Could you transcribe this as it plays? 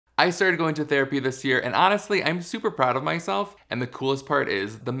I started going to therapy this year, and honestly, I'm super proud of myself. And the coolest part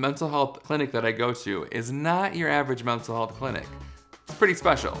is the mental health clinic that I go to is not your average mental health clinic. It's pretty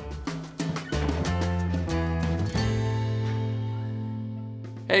special.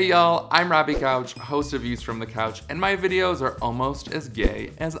 Hey y'all, I'm Robbie Couch, host of Views from the Couch, and my videos are almost as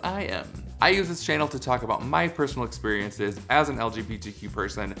gay as I am. I use this channel to talk about my personal experiences as an LGBTQ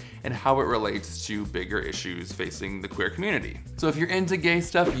person and how it relates to bigger issues facing the queer community. So if you're into gay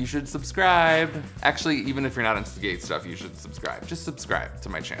stuff, you should subscribe. Actually, even if you're not into gay stuff, you should subscribe. Just subscribe to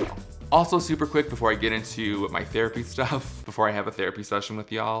my channel. Also, super quick before I get into my therapy stuff, before I have a therapy session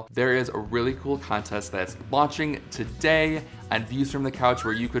with y'all, there is a really cool contest that's launching today on Views from the Couch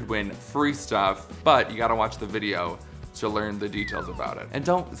where you could win free stuff, but you gotta watch the video to learn the details about it. And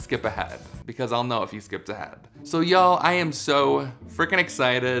don't skip ahead, because I'll know if you skipped ahead. So y'all, I am so freaking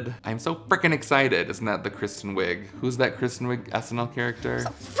excited. I'm so freaking excited. Isn't that the Kristen Wiig? Who's that Kristen Wiig SNL character? So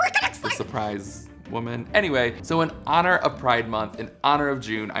freaking excited! The surprise woman. Anyway, so in honor of Pride Month, in honor of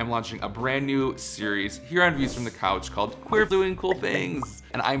June, I'm launching a brand new series here on Views from the Couch called Queer Doing Cool Things.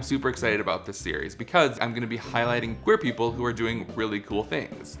 And I'm super excited about this series because I'm gonna be highlighting queer people who are doing really cool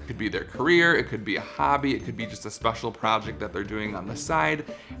things. It could be their career, it could be a hobby, it could be just a special project that they're doing on the side.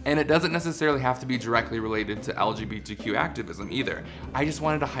 And it doesn't necessarily have to be directly related to LGBTQ activism either. I just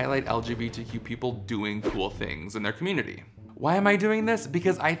wanted to highlight LGBTQ people doing cool things in their community. Why am I doing this?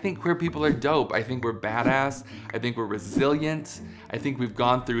 Because I think queer people are dope. I think we're badass. I think we're resilient. I think we've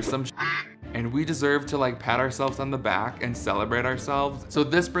gone through some shit, and we deserve to like pat ourselves on the back and celebrate ourselves. So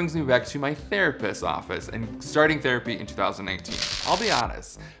this brings me back to my therapist's office and starting therapy in 2019. I'll be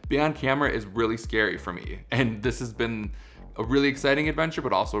honest, being on camera is really scary for me. And this has been a really exciting adventure,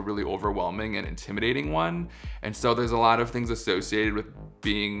 but also a really overwhelming and intimidating one. And so there's a lot of things associated with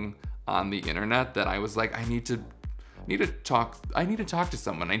being on the internet that I was like, I need to talk to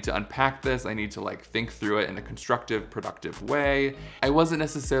someone. I need to unpack this. I need to like think through it in a constructive, productive way. I wasn't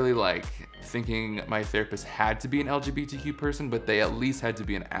necessarily like thinking my therapist had to be an LGBTQ person, but they at least had to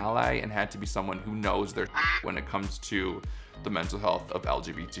be an ally and had to be someone who knows their when it comes to the mental health of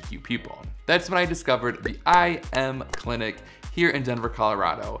LGBTQ people. That's when I discovered the I Am Clinic here in Denver,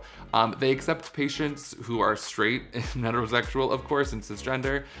 Colorado. They accept patients who are straight and heterosexual, of course, and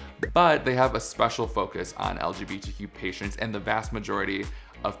cisgender, but they have a special focus on LGBTQ patients, and the vast majority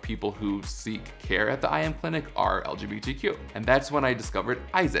of people who seek care at the I Am Clinic are LGBTQ. And that's when I discovered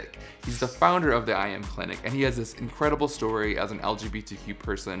Isaac. He's the founder of the I Am Clinic, and he has this incredible story as an LGBTQ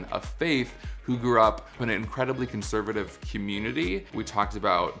person of faith who grew up in an incredibly conservative community. We talked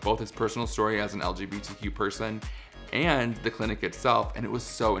about both his personal story as an LGBTQ person and the clinic itself, and it was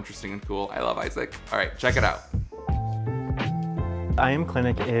so interesting and cool. I love Isaac. All right, check it out. I Am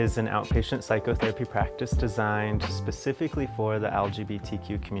Clinic is an outpatient psychotherapy practice designed specifically for the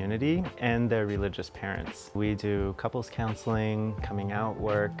LGBTQ community and their religious parents. We do couples counseling, coming out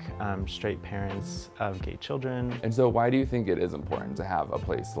work, straight parents of gay children. And so why do you think it is important to have a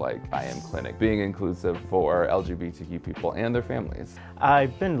place like I Am Clinic being inclusive for LGBTQ people and their families?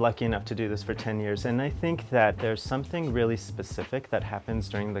 I've been lucky enough to do this for 10 years, and I think that there's something really specific that happens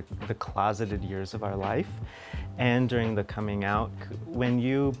during the closeted years of our life and during the coming out. When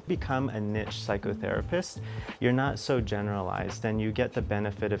you become a niche psychotherapist, you're not so generalized, and you get the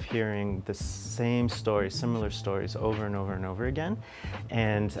benefit of hearing the same stories, similar stories over and over and over again.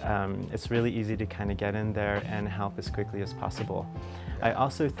 And it's really easy to kind of get in there and help as quickly as possible. I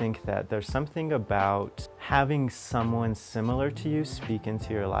also think that there's something about having someone similar to you speak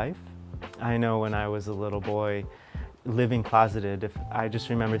into your life. I know when I was a little boy living closeted, I just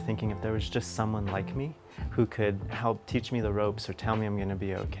remember thinking if there was just someone like me who could help teach me the ropes or tell me I'm gonna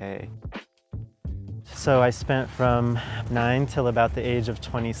be okay. So I spent from 9 till about the age of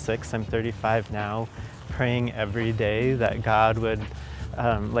 26, I'm 35 now, praying every day that God would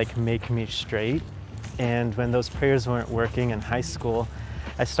like make me straight. And when those prayers weren't working in high school,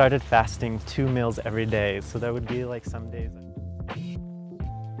 I started fasting 2 meals every day. So there would be like some days.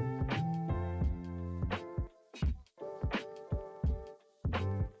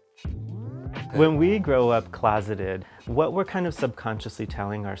 When we grow up closeted, what we're kind of subconsciously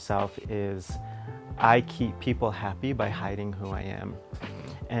telling ourselves is, I keep people happy by hiding who I am.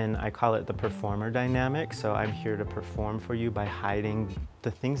 And I call it the performer dynamic. So I'm here to perform for you by hiding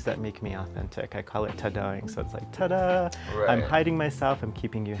the things that make me authentic. I call it ta-daing. So it's like, ta-da, right. I'm hiding myself, I'm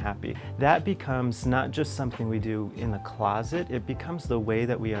keeping you happy. That becomes not just something we do in the closet, it becomes the way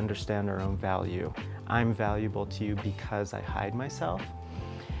that we understand our own value. I'm valuable to you because I hide myself.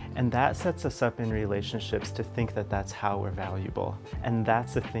 And that sets us up in relationships to think that that's how we're valuable. And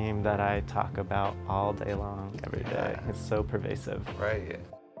that's a theme that I talk about all day long, every day. It's so pervasive. Right.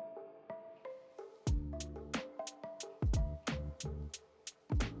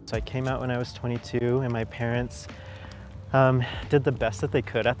 So I came out when I was 22, and my parents did the best that they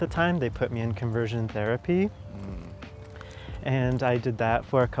could at the time. They put me in conversion therapy. And I did that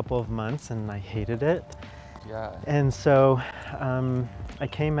for a couple of months and I hated it. Yeah. And so I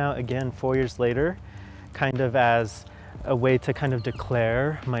came out again 4 years later, kind of as a way to kind of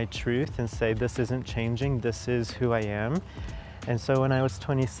declare my truth and say, this isn't changing, this is who I am. And so when I was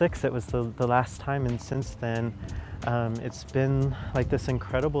 26, it was the last time, and since then, it's been like this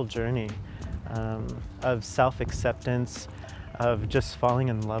incredible journey of self-acceptance, of just falling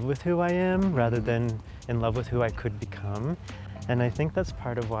in love with who I am rather than in love with who I could become. And I think that's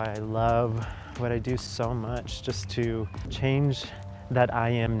part of why I love what I do so much, just to change that I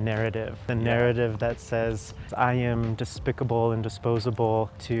am narrative, the narrative that says I am despicable and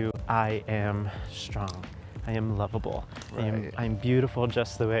disposable to I am strong, I am lovable, Right. I'm beautiful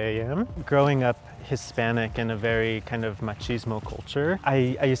just the way I am. Growing up Hispanic in a very kind of machismo culture,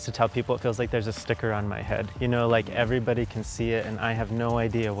 I used to tell people it feels like there's a sticker on my head. You know, like everybody can see it and I have no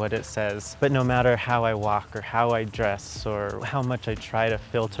idea what it says. But no matter how I walk or how I dress or how much I try to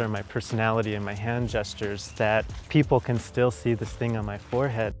filter my personality and my hand gestures, that people can still see this thing on my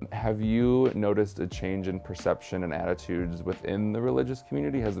forehead. Have you noticed a change in perception and attitudes within the religious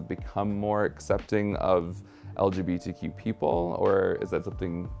community? Has it become more accepting of LGBTQ people, or is that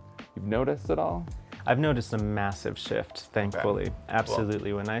something you've noticed at all? I've noticed a massive shift, thankfully. Okay.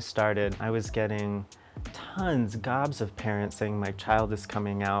 Absolutely. When I started, I was getting gobs of parents saying, my child is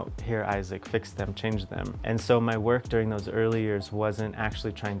coming out, here Isaac, fix them, change them. And so my work during those early years wasn't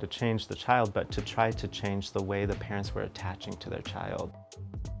actually trying to change the child, but to try to change the way the parents were attaching to their child.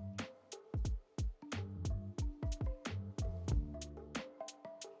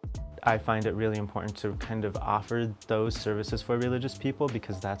 I find it really important to kind of offer those services for religious people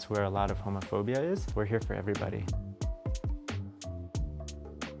because that's where a lot of homophobia is. We're here for everybody.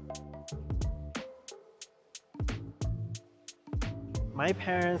 My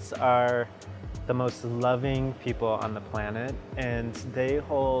parents are the most loving people on the planet, and they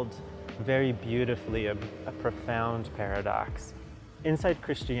hold very beautifully a profound paradox. Inside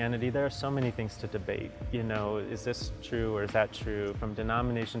Christianity, there are so many things to debate. You know, is this true or is that true? From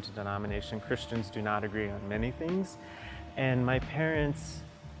denomination to denomination, Christians do not agree on many things. And my parents,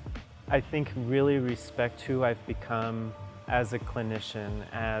 I think, really respect who I've become as a clinician,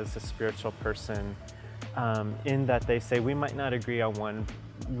 as a spiritual person, in that they say we might not agree on one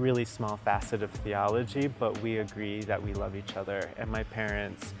really small facet of theology, but we agree that we love each other. And my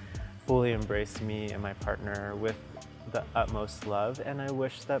parents fully embrace me and my partner with the utmost love, and I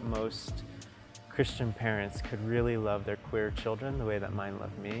wish that most Christian parents could really love their queer children the way that mine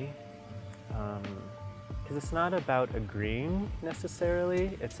love me. Because it's not about agreeing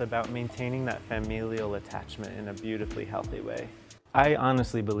necessarily, it's about maintaining that familial attachment in a beautifully healthy way. I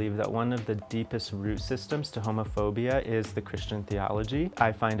honestly believe that one of the deepest root systems to homophobia is the Christian theology.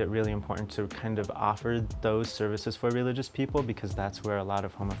 I find it really important to kind of offer those services for religious people because that's where a lot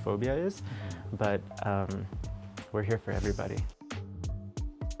of homophobia is. But we're here for everybody.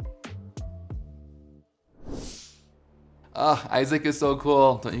 Isaac is so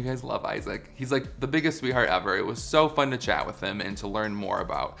cool. Don't you guys love Isaac? He's like the biggest sweetheart ever. It was so fun to chat with him and to learn more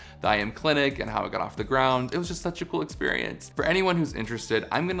about the I Am Clinic and how it got off the ground. It was just such a cool experience. For anyone who's interested,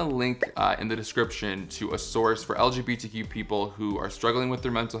 I'm gonna link in the description to a source for LGBTQ people who are struggling with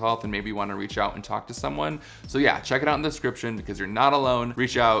their mental health and maybe wanna reach out and talk to someone. So yeah, check it out in the description because you're not alone.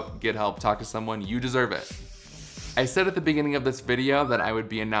 Reach out, get help, talk to someone, you deserve it. I said at the beginning of this video that I would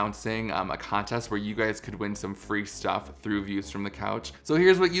be announcing a contest where you guys could win some free stuff through Views from the Couch. So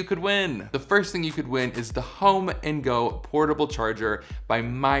here's what you could win. The first thing you could win is the Home and Go portable charger by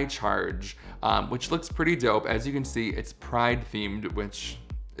MyCharge, which looks pretty dope. As you can see, it's Pride themed, which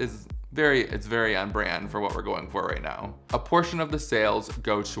is it's very on brand for what we're going for right now. A portion of the sales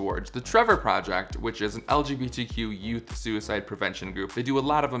go towards the Trevor Project, which is an LGBTQ youth suicide prevention group. They do a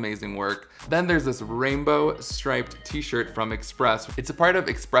lot of amazing work. Then there's this rainbow striped t-shirt from Express. It's a part of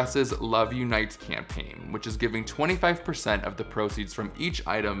Express's Love Unites campaign, which is giving 25% of the proceeds from each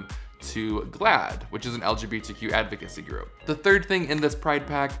item to GLAAD, which is an LGBTQ advocacy group. The third thing in this Pride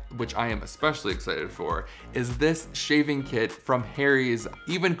Pack, which I am especially excited for, is this shaving kit from Harry's.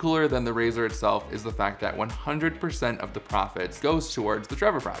 Even cooler than the razor itself is the fact that 100% of the profits goes towards the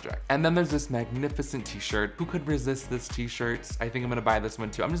Trevor Project. And then there's this magnificent t-shirt. Who could resist this t-shirt? I think I'm gonna buy this one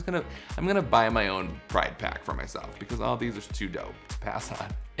too. I'm gonna buy my own Pride Pack for myself because all these are too dope to pass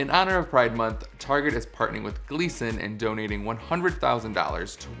on. In honor of Pride Month, Target is partnering with Gleason and donating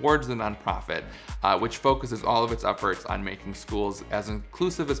 $100,000 towards the nonprofit, which focuses all of its efforts on making schools as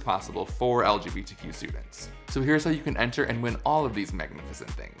inclusive as possible for LGBTQ students. So here's how you can enter and win all of these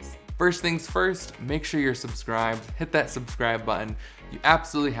magnificent things. First things first, make sure you're subscribed. Hit that subscribe button. You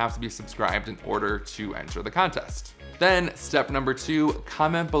absolutely have to be subscribed in order to enter the contest. Then, step number 2,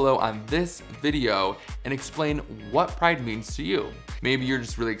 comment below on this video and explain what Pride means to you. Maybe you're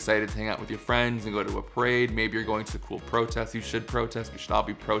just really excited to hang out with your friends and go to a parade. Maybe you're going to a cool protest. You should protest. We should all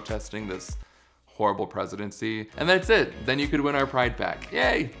be protesting this horrible presidency. And that's it. Then you could win our Pride Pack.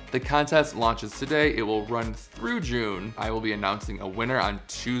 Yay! The contest launches today. It will run through June. I will be announcing a winner on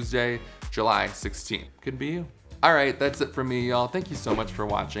Tuesday, July 16th. Could be you. All right, that's it for me, y'all. Thank you so much for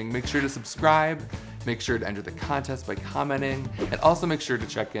watching. Make sure to subscribe. Make sure to enter the contest by commenting. And also make sure to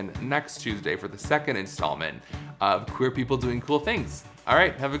check in next Tuesday for the second installment of Queer People Doing Cool Things. All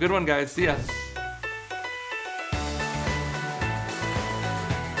right, have a good one, guys. See ya.